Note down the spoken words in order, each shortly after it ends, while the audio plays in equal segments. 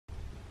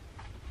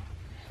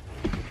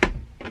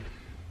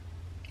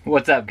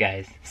What's up,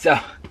 guys? So,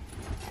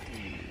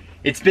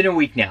 it's been a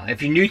week now.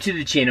 If you're new to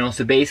the channel,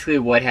 so basically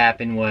what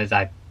happened was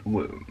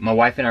my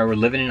wife and I were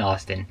living in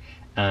Austin.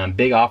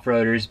 Big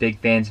off-roaders, big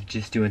fans of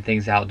just doing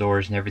things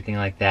outdoors and everything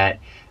like that.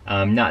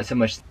 Not so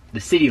much the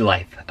city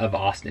life of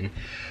Austin.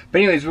 But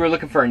anyways, we were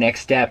looking for our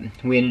next step.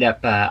 We ended up,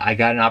 I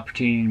got an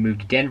opportunity to move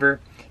to Denver,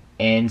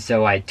 and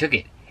so I took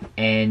it.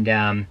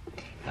 And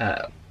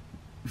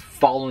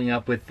following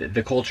up with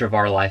the culture of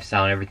our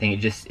lifestyle and everything,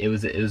 it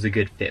was a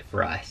good fit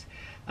for us.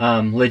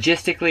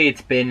 Logistically,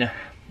 it's been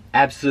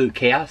absolute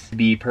chaos, to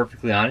be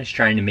perfectly honest,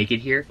 trying to make it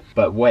here.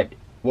 But what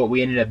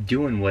we ended up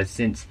doing was,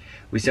 since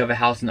we still have a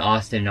house in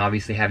Austin, and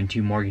obviously having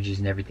 2 mortgages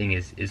and everything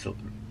is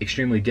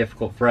extremely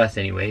difficult for us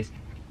anyways,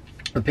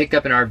 I picked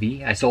up an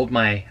RV. I sold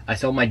my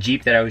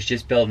Jeep that I was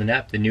just building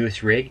up, the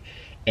newest rig,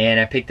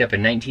 and I picked up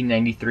a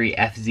 1993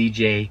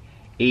 FZJ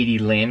 80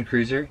 Land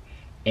Cruiser,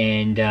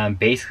 and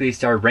basically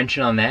started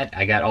wrenching on that.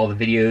 I got all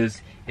the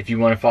videos if you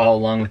want to follow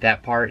along with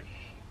that part,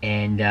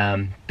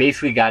 and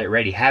basically got it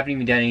ready. Haven't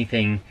even done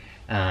anything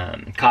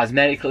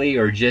cosmetically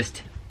or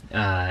just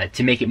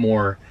to make it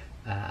more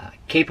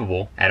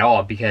capable at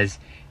all, because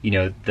you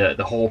know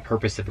the whole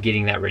purpose of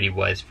getting that ready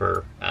was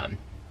for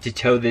to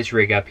tow this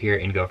rig up here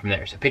and go from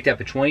there. So I picked up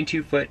a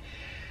 22-foot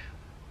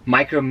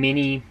micro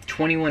mini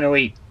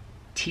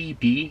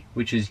 2108TB,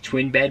 which is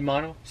twin bed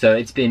model. So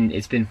it's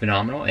been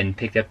phenomenal, and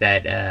picked up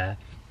that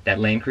that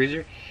Land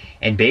Cruiser,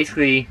 and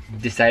basically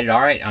decided,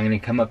 all right, I'm gonna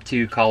come up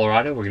to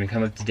Colorado, we're gonna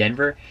come up to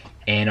Denver,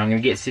 and I'm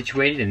gonna get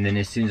situated, and then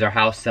as soon as our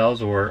house sells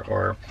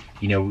or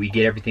you know, we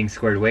get everything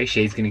squared away,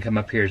 Shay's gonna come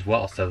up here as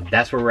well. So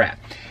that's where we're at.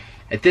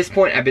 At this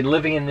point, I've been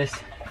living in this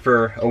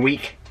for a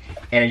week,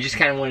 and I just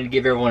kind of wanted to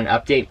give everyone an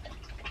update.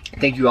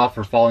 Thank you all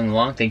for following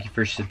along. Thank you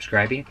for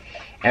subscribing.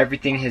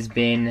 Everything has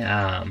been,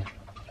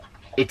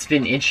 it's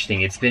been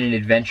interesting. It's been an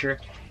adventure.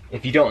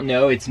 If you don't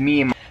know, it's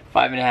me and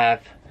my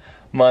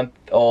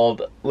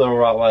 5.5-month-old little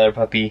Rottweiler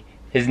puppy.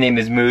 His name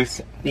is Moose.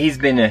 He's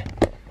been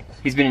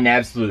an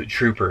absolute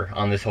trooper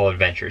on this whole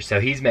adventure. So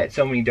he's met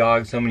so many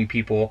dogs, so many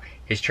people.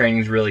 His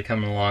training's really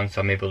coming along, so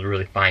I'm able to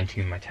really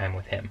fine-tune my time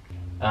with him.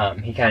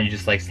 He kind of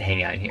just likes to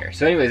hang out in here.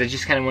 So anyways, I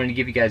just kind of wanted to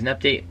give you guys an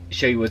update,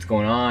 show you what's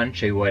going on,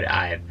 show you what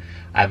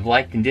I've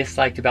liked and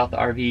disliked about the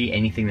RV,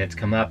 anything that's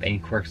come up, any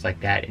quirks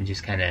like that, and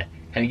just kind of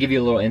give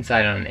you a little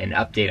insight on an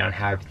update on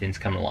how everything's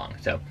coming along.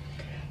 So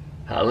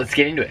let's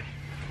get into it.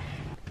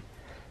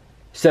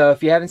 So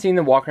if you haven't seen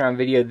the walk around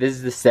video, this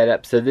is the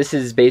setup. So this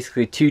is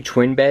basically 2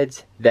 twin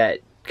beds that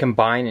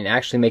combine and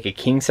actually make a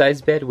king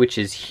size bed, which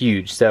is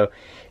huge. So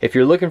if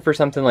you're looking for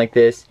something like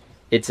this,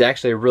 it's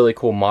actually a really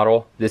cool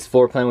model. This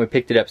floor plan, we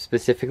picked it up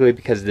specifically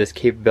because of this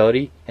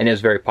capability, and it was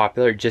very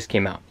popular. It just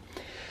came out.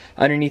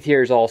 Underneath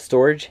here is all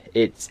storage.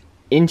 It's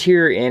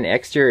interior and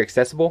exterior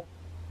accessible.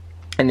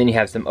 And then you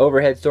have some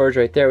overhead storage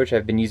right there, which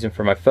I've been using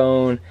for my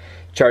phone,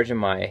 charging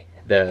my,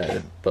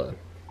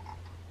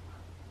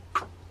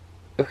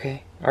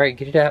 okay, all right,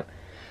 get it out.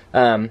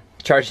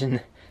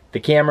 Charging the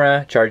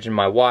camera, charging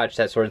my watch,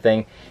 that sort of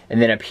thing.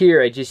 And then up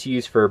here, I just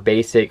use for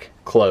basic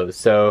clothes.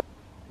 So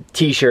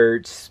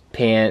t-shirts,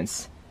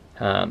 pants,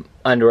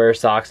 underwear,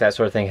 socks, that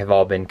sort of thing have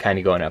all been kind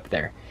of going up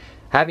there.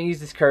 I haven't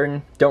used this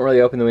curtain, don't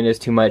really open the windows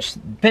too much.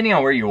 Depending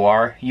on where you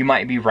are, you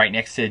might be right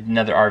next to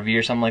another RV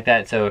or something like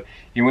that, so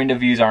your window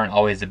views aren't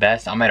always the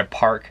best. I'm at a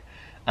park.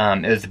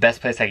 It was the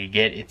best place I could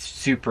get. It's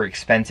super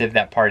expensive.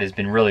 That part has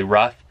been really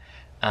rough,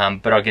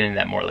 but I'll get into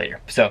that more later.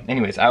 So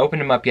anyways, I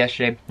opened them up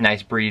yesterday,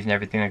 nice breeze and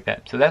everything like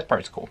that, so that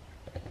part's cool.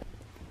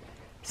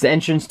 So the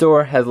entrance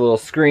door has a little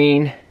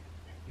screen.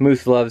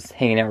 Moose loves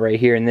hanging out right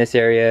here in this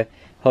area.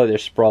 Oh,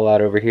 there's sprawl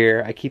out over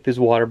here. I keep his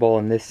water bowl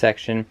in this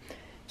section.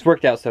 It's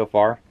worked out so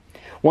far.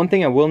 One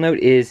thing I will note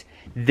is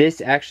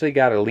this actually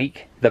got a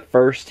leak the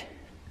first,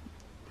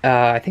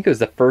 I think it was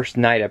the first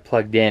night I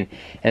plugged in,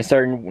 and I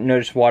started to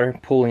notice water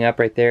pooling up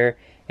right there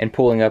and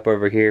pooling up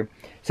over here.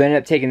 So I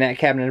ended up taking that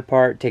cabinet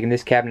apart, taking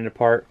this cabinet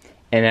apart,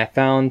 and I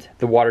found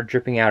the water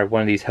dripping out of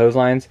one of these hose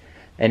lines,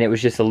 and it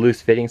was just a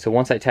loose fitting. So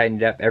once I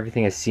tightened it up,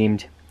 everything has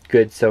seemed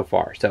good so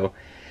far. So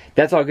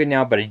that's all good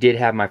now, but I did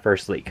have my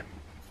first leak.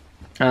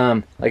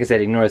 Like I said,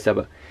 ignore this,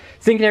 but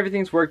sink and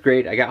everything's worked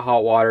great. I got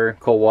hot water,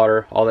 cold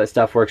water, all that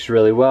stuff works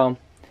really well.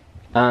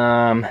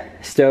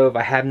 Stove,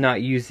 I have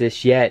not used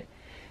this yet.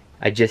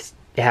 I just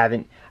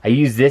haven't. I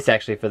used this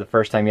actually for the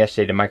first time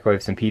yesterday to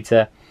microwave some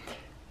pizza.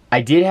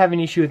 I did have an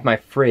issue with my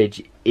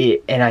fridge,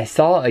 and I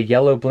saw a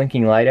yellow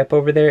blinking light up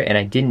over there, and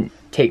I didn't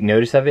take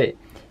notice of it,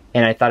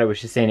 and I thought it was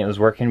just saying it was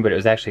working, but it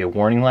was actually a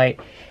warning light,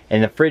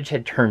 and the fridge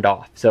had turned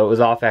off. So it was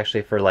off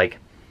actually for like,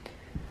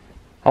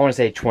 I want to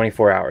say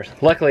 24 hours.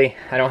 Luckily,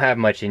 I don't have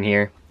much in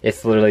here.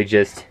 It's literally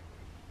just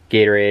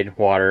Gatorade,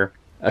 water,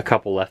 a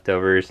couple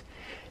leftovers.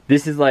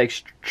 This is like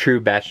true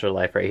bachelor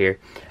life right here.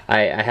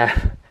 I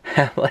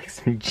have like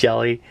some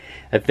jelly,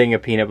 a thing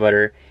of peanut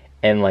butter,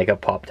 and like a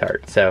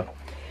Pop-Tart. So,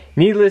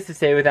 needless to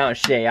say, without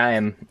Shay, I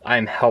am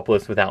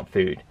helpless without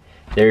food.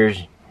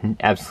 There's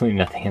absolutely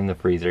nothing in the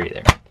freezer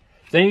either.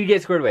 So I need to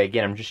get squared away.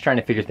 Again, I'm just trying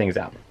to figure things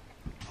out.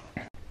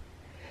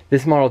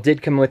 This model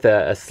did come with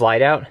a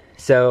slide out,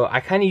 so I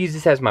kind of use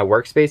this as my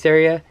workspace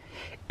area.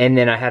 and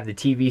then I have the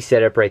TV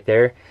set up right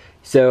there.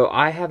 So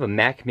I have a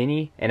Mac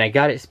Mini, and I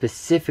got it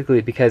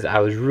specifically because I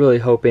was really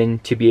hoping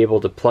to be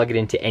able to plug it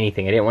into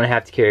anything. I didn't want to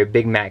have to carry a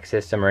big Mac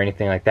system or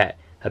anything like that.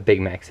 A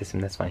big Mac system,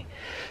 that's funny.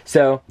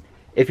 So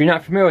if you're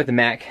not familiar with the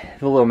Mac,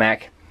 the little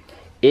Mac,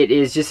 it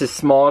is just a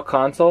small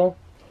console,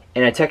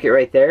 and I tuck it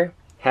right there,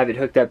 have it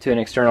hooked up to an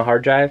external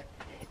hard drive,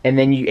 and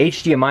then you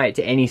HDMI it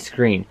to any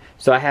screen.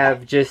 So I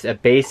have just a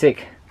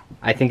basic,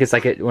 I think it's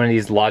like one of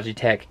these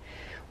Logitech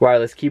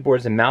wireless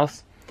keyboards and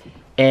mouse,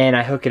 and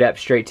I hook it up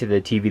straight to the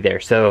TV there.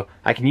 So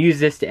I can use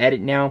this to edit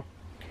now.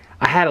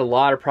 I had a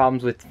lot of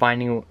problems with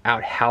finding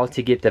out how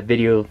to get the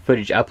video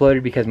footage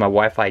uploaded because my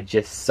Wi-Fi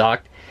just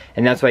sucked,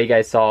 and that's why you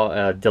guys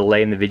saw a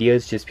delay in the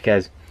videos, just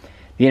because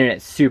the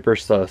internet's super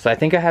slow. So I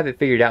think I have it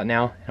figured out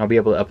now, and I'll be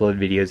able to upload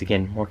videos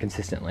again more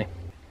consistently.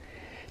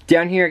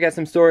 Down here I got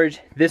some storage.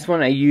 This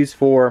one I use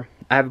for,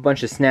 I have a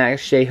bunch of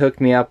snacks Shay hooked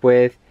me up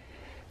with.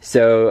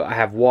 So I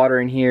have water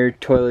in here,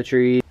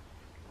 toiletries,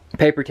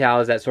 paper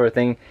towels, that sort of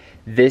thing.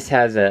 This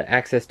has an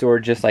access door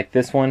just like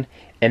this one,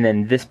 and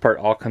then this part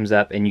all comes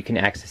up and you can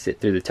access it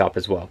through the top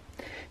as well.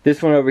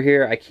 This one over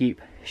here I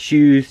keep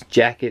shoes,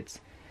 jackets,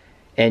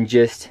 and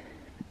just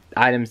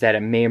items that I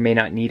may or may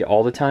not need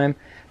all the time,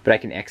 but I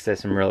can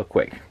access them real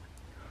quick.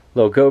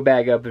 Little go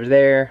bag over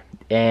there,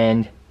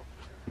 and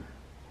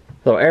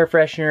little air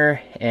freshener,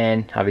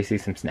 and obviously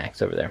some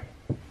snacks over there.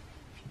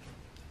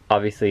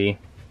 Obviously,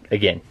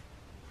 again,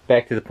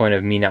 back to the point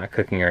of me not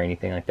cooking or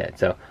anything like that,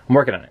 so I'm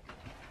working on it.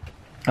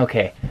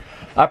 Okay,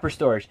 upper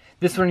storage.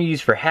 This one I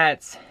use for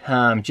hats,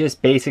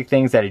 just basic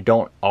things that I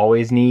don't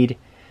always need.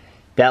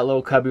 That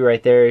little cubby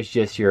right there is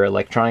just your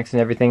electronics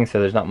and everything, so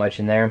there's not much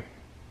in there.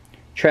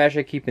 Trash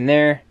I keep in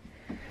there.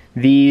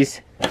 These,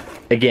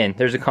 again,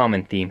 there's a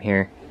common theme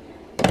here,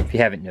 if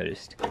you haven't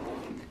noticed.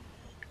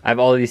 I have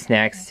all of these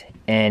snacks,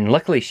 and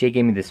luckily Shay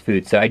gave me this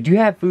food, so I do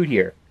have food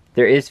here.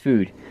 There is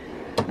food.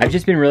 I've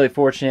just been really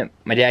fortunate.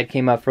 My dad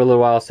came up for a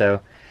little while,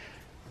 so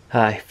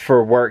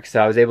for work,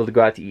 so I was able to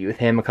go out to eat with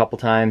him a couple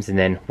times, and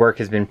then work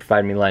has been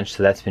providing me lunch,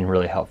 so that's been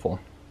really helpful.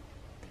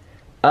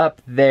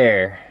 Up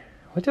there,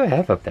 what do I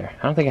have up there?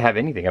 I don't think I have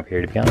anything up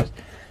here, to be honest.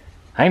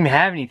 I don't even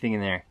have anything in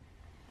there.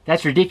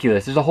 That's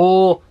ridiculous. There's a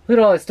whole, look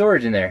at all that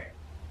storage in there.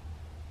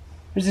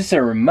 There's just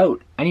a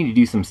remote. I need to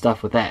do some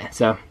stuff with that,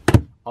 so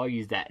I'll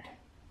use that.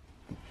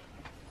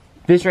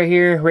 This right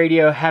here,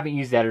 radio, haven't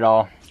used that at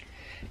all.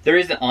 There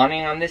is an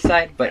awning on this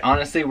side, but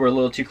honestly we're a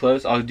little too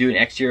close. I'll do an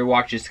exterior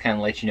walk just to kind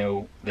of let you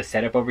know the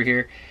setup over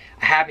here.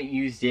 I haven't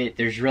used it.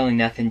 There's really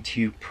nothing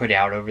to put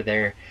out over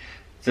there,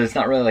 so it's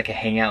not really like a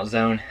hangout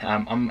zone.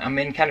 I'm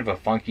in kind of a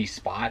funky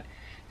spot,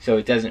 so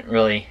it doesn't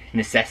really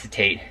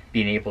necessitate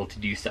being able to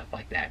do stuff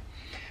like that.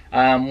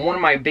 One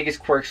of my biggest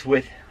quirks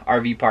with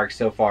RV parks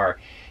so far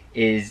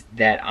is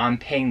that I'm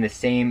paying the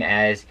same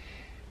as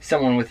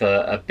someone with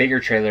a bigger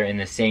trailer in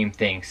the same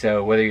thing.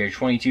 So whether you're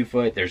 22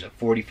 foot, there's a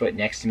 40 foot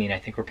next to me, and I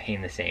think we're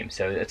paying the same.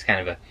 So that's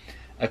kind of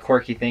a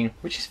quirky thing,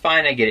 which is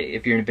fine. I get it.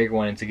 If you're in a bigger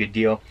one, it's a good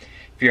deal.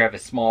 If you have a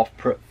small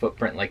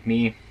footprint like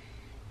me,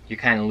 you're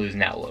kind of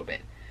losing out a little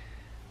bit.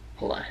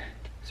 Hold on.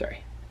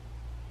 Sorry.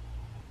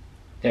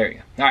 There we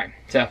go. Alright,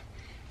 so,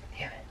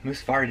 damn it,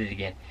 Moose farted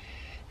again.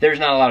 There's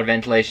not a lot of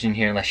ventilation in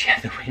here unless you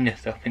have the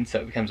windows open,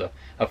 so it becomes a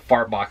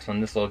fart box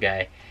when this little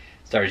guy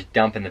starts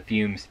dumping the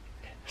fumes.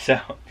 So,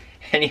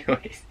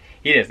 anyways,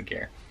 he doesn't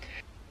care.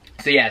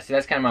 So yeah, so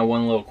that's kind of my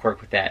one little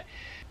quirk with that.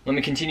 Let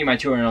me continue my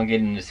tour and I'll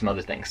get into some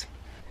other things.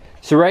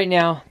 So right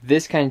now,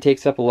 this kind of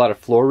takes up a lot of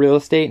floor real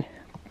estate.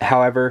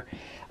 However,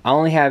 I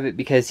only have it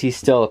because he's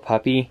still a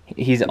puppy.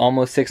 He's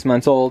almost 6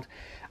 months old.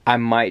 I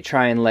might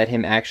try and let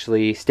him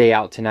actually stay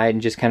out tonight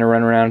and just kind of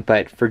run around,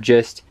 but for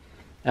just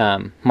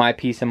my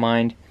peace of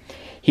mind,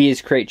 he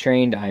is crate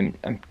trained.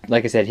 I'm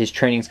like I said, his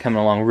training's coming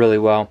along really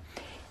well,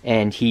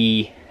 and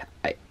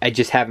I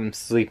just have him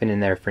sleeping in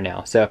there for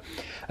now. So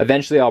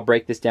eventually I'll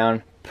break this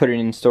down, put it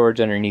in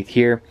storage underneath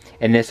here,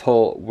 and this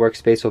whole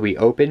workspace will be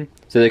open.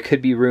 So there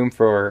could be room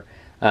for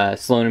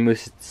Sloan and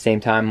Moose at the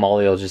same time.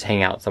 Molly will just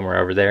hang out somewhere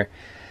over there.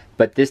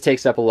 But this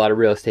takes up a lot of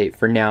real estate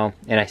for now,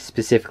 and I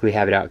specifically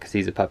have it out because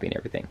he's a puppy and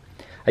everything.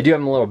 I do have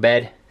him a little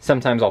bed.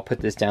 Sometimes I'll put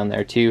this down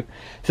there too.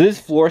 So this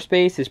floor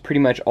space is pretty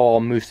much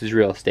all Moose's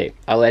real estate.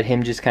 I let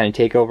him just kind of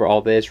take over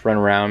all this, run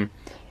around,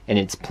 and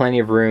it's plenty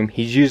of room.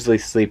 He's usually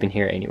sleeping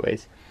here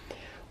anyways.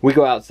 We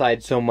go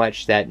outside so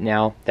much that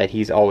now that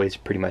he's always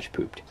pretty much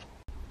pooped.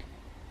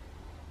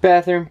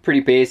 Bathroom,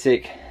 pretty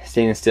basic.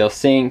 Stainless steel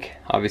sink.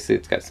 Obviously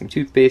it's got some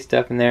toothpaste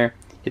stuff in there.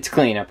 It's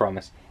clean, I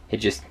promise. It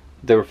just,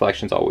 the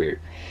reflection's all weird.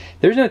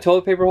 There's no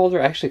toilet paper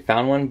holder. I actually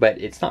found one, but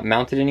it's not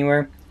mounted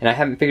anywhere, and I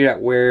haven't figured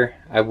out where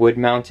I would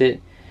mount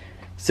it,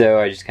 so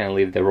I just kind of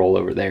leave the roll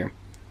over there.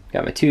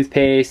 Got my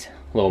toothpaste,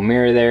 little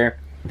mirror there.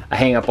 I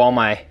hang up all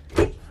my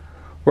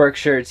work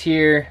shirts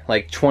here,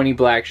 like 20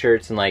 black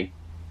shirts and like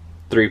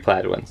 3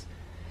 plaid ones.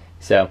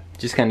 So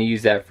just kind of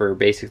use that for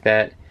basic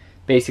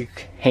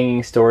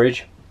hanging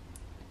storage.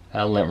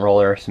 A lint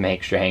roller, some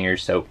extra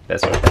hangers, soap, that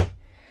sort of thing.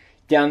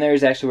 Down there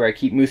is actually where I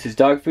keep Moose's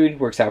dog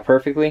food. Works out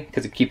perfectly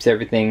because it keeps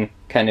everything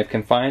kind of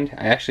confined.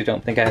 I actually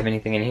don't think I have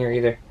anything in here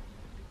either.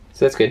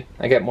 So that's good.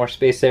 I got more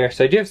space there.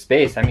 So I do have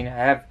space. I mean, I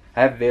have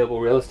available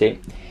real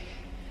estate.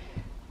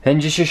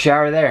 And just your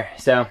shower there.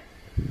 So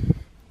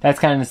that's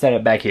kind of the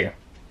setup back here.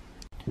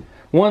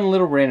 One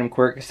little random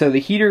quirk. So the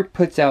heater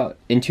puts out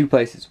in two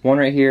places. One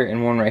right here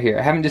and one right here.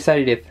 I haven't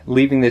decided if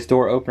leaving this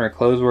door open or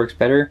closed works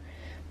better,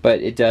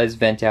 but it does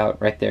vent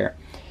out right there.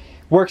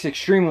 Works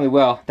extremely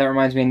well. That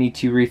reminds me I need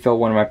to refill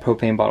one of my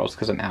propane bottles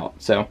because I'm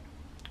out. So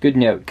good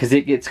note, because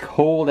it gets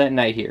cold at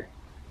night here.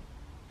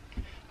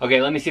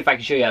 Okay, let me see if I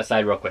can show you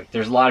outside real quick.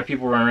 There's a lot of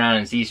people running around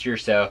and it's Easter,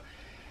 so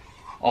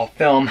I'll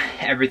film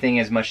everything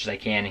as much as I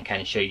can and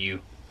kind of show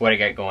you what I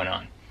got going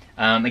on.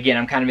 Again,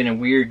 I'm kind of in a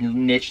weird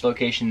niche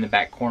location in the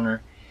back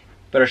corner,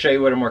 but I'll show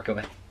you what I'm working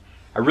with.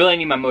 I really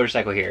need my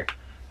motorcycle here.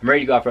 I'm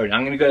ready to go off-road.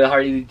 I'm gonna go to the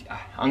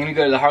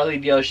Harley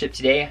dealership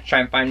today, try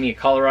and find me a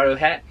Colorado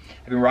hat.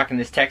 I've been rocking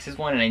this Texas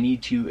one and I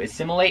need to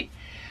assimilate.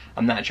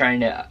 I'm not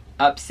trying to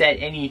upset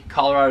any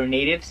Colorado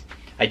natives.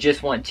 I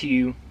just want to,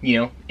 you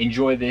know,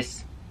 enjoy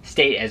this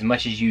state as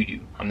much as you do.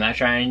 I'm not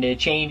trying to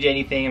change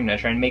anything. I'm not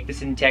trying to make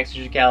this in Texas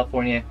or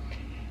California.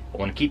 I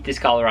want to keep this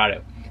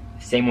Colorado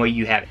the same way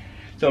you have it.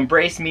 So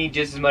embrace me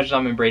just as much as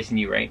I'm embracing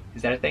you, right?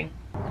 Is that a thing?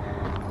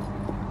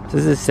 So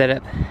this is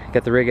setup.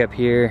 Got the rig up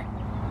here.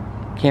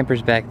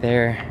 Camper's back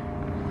there.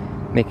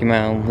 Making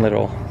my own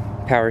little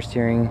power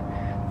steering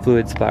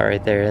fluid spot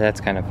right there.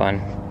 That's kind of fun.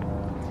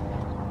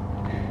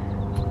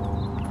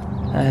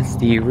 That's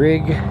the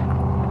rig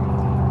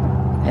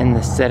and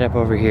the setup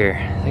over here.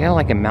 I got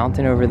like a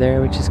mountain over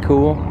there, which is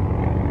cool.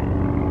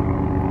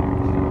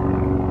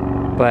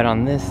 But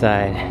on this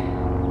side,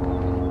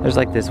 there's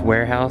like this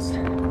warehouse.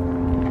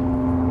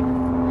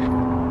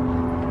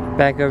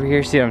 Back over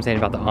here, see what I'm saying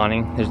about the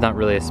awning? There's not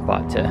really a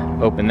spot to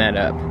open that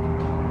up.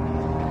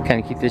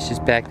 Kind of keep this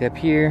just backed up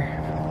here,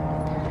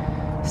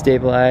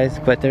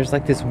 stabilized, but there's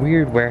like this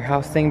weird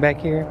warehouse thing back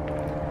here.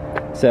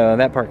 So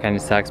that part kind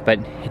of sucks, but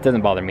it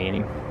doesn't bother me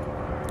any.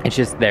 It's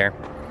just there.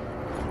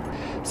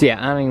 So yeah,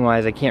 awning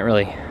wise, I can't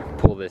really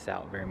pull this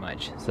out very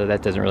much, so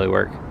that doesn't really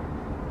work.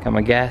 Got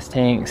my gas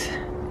tanks,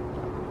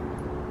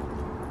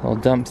 little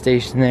dump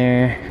station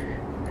there,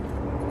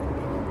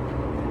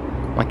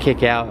 my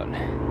kick out,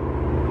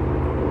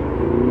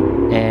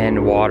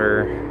 and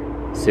water,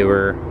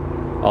 sewer,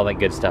 all that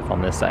good stuff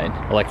on this side,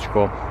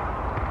 electrical,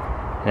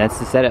 and that's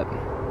the setup.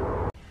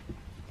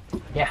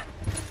 Yeah,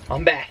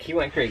 I'm back. He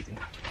went crazy.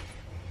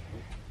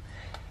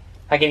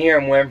 I can hear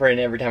him whimpering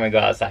every time I go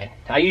outside.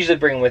 I usually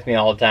bring him with me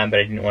all the time, but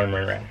I didn't want him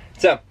running around.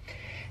 So,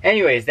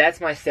 anyways,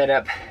 that's my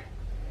setup.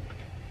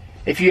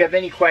 If you have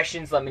any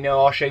questions, let me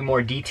know. I'll show you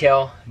more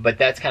detail, but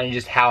that's kind of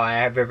just how I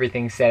have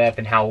everything set up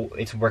and how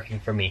it's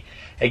working for me.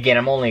 Again,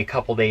 I'm only a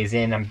couple days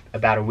in. I'm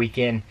about a week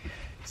in.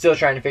 Still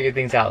trying to figure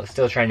things out.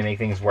 Still trying to make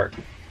things work.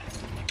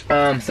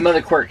 Some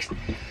other quirks.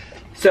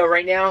 So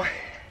right now,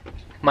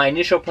 my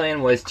initial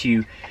plan was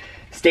to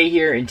stay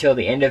here until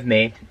the end of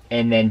May,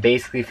 and then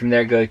basically from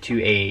there go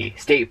to a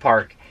state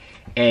park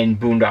and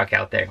boondock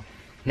out there.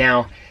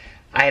 Now,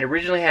 I had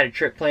originally had a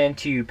trip planned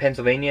to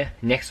Pennsylvania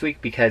next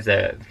week because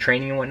of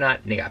training and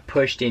whatnot, and it got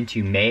pushed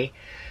into May.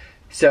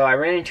 So I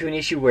ran into an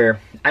issue where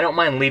I don't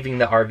mind leaving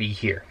the RV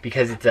here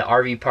because it's an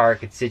RV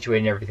park, it's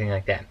situated and everything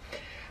like that.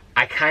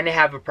 I kind of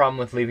have a problem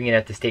with leaving it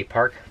at the state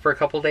park for a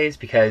couple days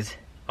because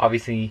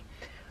obviously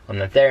I'm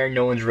not there,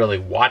 no one's really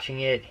watching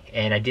it,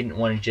 and I didn't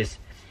want to just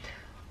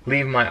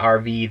leave my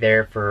RV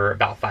there for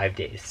about 5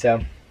 days.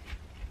 So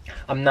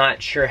I'm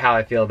not sure how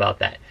I feel about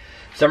that.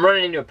 So I'm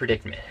running into a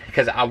predicament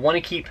because I want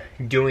to keep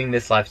doing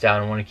this lifestyle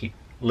and I want to keep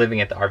living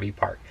at the RV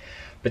park.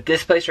 But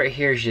this place right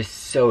here is just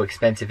so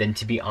expensive, and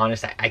to be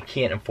honest, I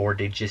can't afford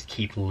to just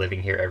keep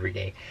living here every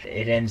day.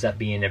 It ends up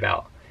being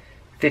about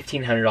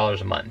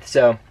 $1,500 a month.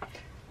 So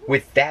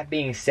with that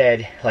being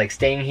said, like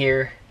staying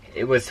here,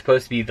 it was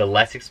supposed to be the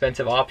less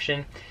expensive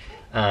option.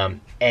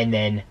 And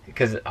then,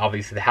 because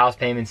obviously the house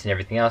payments and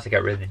everything else, I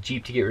got rid of the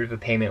Jeep to get rid of a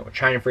payment. We're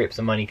trying to free up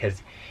some money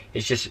because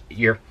it's just,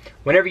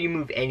 whenever you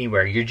move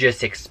anywhere, you're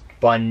just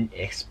expunging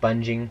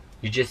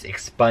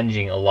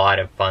a lot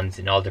of funds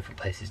in all different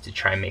places to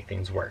try and make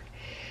things work.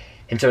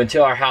 And so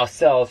until our house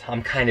sells,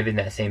 I'm kind of in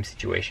that same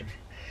situation.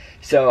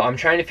 So I'm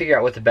trying to figure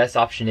out what the best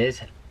option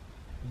is.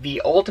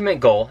 The ultimate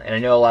goal, and I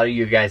know a lot of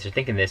you guys are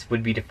thinking this,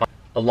 would be to find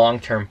a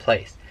long-term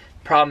place.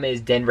 Problem is,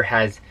 Denver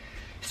has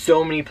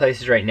so many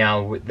places right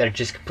now that are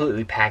just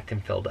completely packed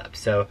and filled up.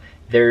 So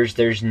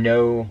there's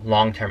no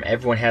long-term.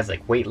 Everyone has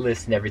like wait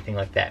lists and everything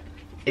like that.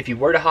 If you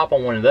were to hop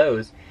on one of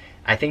those,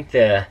 I think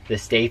the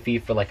stay fee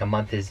for like a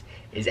month is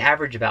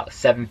average about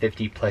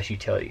 $750 plus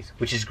utilities,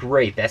 which is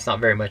great. That's not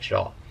very much at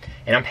all.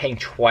 And I'm paying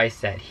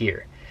twice that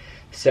here.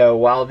 So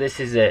while this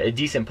is a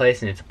decent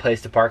place and it's a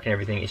place to park and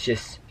everything, it's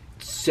just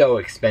so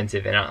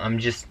expensive, and I'm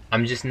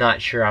just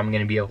not sure I'm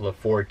gonna be able to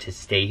afford to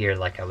stay here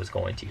like I was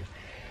going to.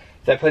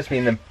 So that puts me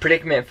in the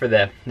predicament for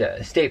the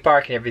state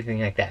park and everything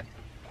like that.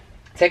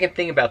 Second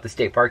thing about the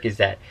state park is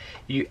that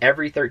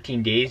every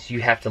 13 days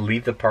you have to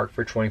leave the park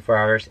for 24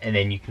 hours and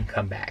then you can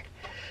come back.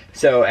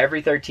 So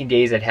every 13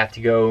 days I'd have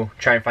to go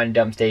try and find a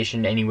dump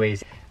station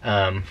anyways,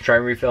 try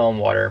and refill on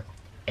water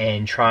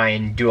and try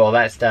and do all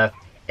that stuff,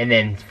 and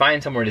then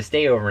find somewhere to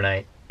stay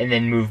overnight, and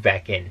then move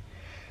back in,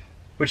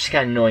 which is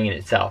kind of annoying in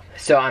itself.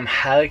 So I'm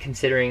highly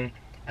considering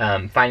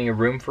finding a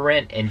room for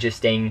rent and just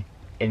staying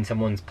in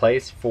someone's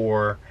place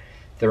for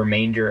the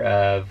remainder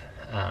of,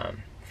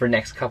 for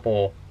next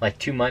couple, like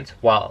 2 months,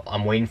 while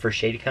I'm waiting for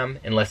Shay to come,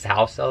 unless the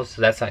house sells.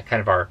 So that's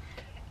kind of our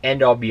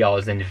end all be all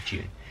is end of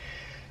June.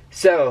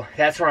 So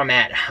that's where I'm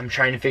at. I'm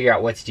trying to figure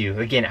out what to do.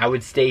 Again, I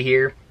would stay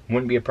here,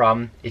 wouldn't be a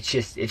problem. It's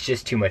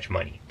just too much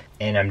money,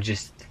 and I'm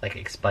just like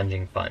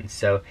expunging funds.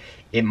 So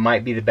it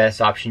might be the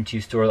best option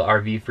to store the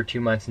RV for 2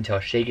 months until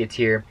Shay gets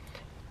here,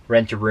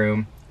 rent a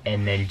room,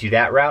 and then do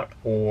that route,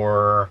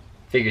 or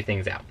figure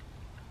things out.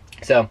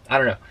 So I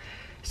don't know.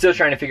 Still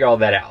trying to figure all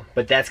that out.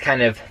 But that's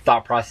kind of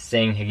thought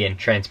processing. Again,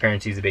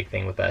 transparency is a big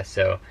thing with us.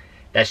 So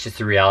that's just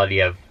the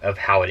reality of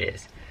how it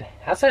is.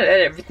 Outside of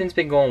that, everything's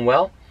been going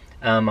well.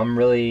 I'm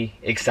really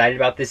excited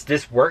about this.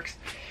 This works.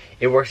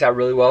 It works out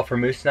really well for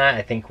Moose and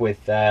I think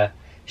with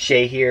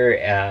Shay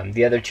here,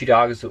 the other 2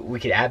 dogs, we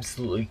could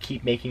absolutely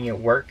keep making it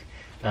work.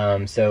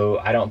 So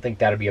I don't think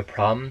that'll be a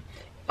problem.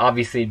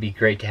 Obviously, it'd be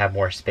great to have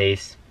more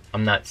space.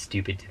 I'm not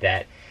stupid to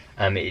that.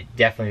 It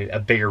definitely, a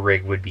bigger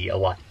rig would be a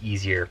lot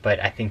easier, but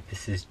I think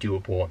this is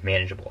doable and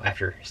manageable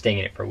after staying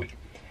in it for a week.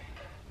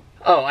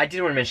 Oh, I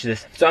did want to mention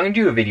this. So I'm going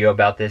to do a video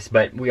about this,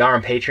 but we are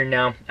on Patreon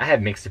now. I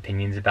have mixed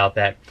opinions about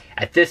that.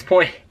 At this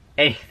point,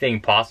 anything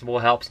possible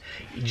helps.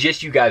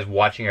 Just you guys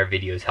watching our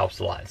videos helps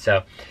a lot.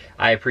 So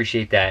I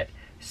appreciate that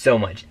so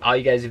much. All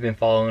you guys who've been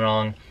following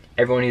along,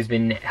 everyone who's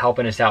been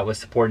helping us out with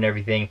support and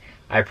everything,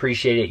 I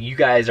appreciate it. You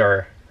guys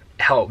are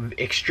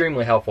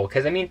extremely helpful,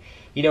 because I mean,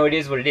 you know, it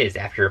is what it is.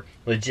 After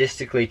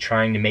logistically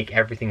trying to make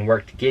everything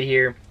work to get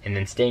here and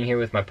then staying here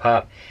with my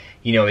pup,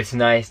 you know, it's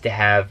nice to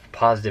have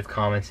positive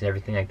comments and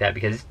everything like that,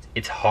 because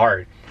it's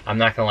hard. I'm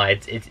not gonna lie,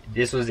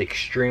 this was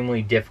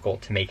extremely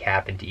difficult to make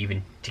happen,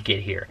 to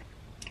get here.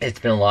 It's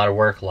been a lot of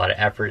work, a lot of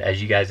effort,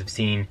 as you guys have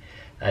seen.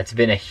 It's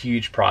been a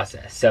huge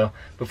process. So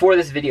before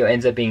this video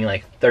ends up being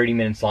like 30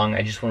 minutes long,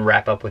 I just want to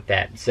wrap up with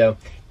that. So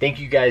thank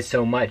you guys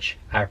so much.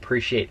 I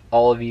appreciate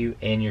all of you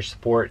and your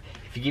support.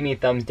 If you give me a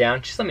thumbs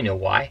down, just let me know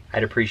why.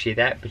 I'd appreciate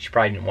that, but you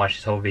probably didn't watch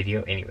this whole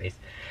video anyways.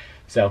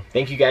 So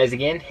thank you guys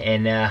again,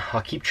 and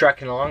I'll keep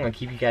trucking along. I'll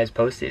keep you guys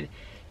posted.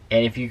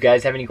 And if you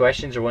guys have any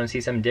questions or want to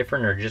see something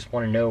different or just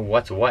want to know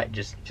what's what,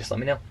 just let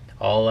me know.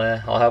 I'll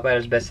help out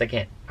as best I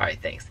can. All right,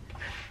 thanks.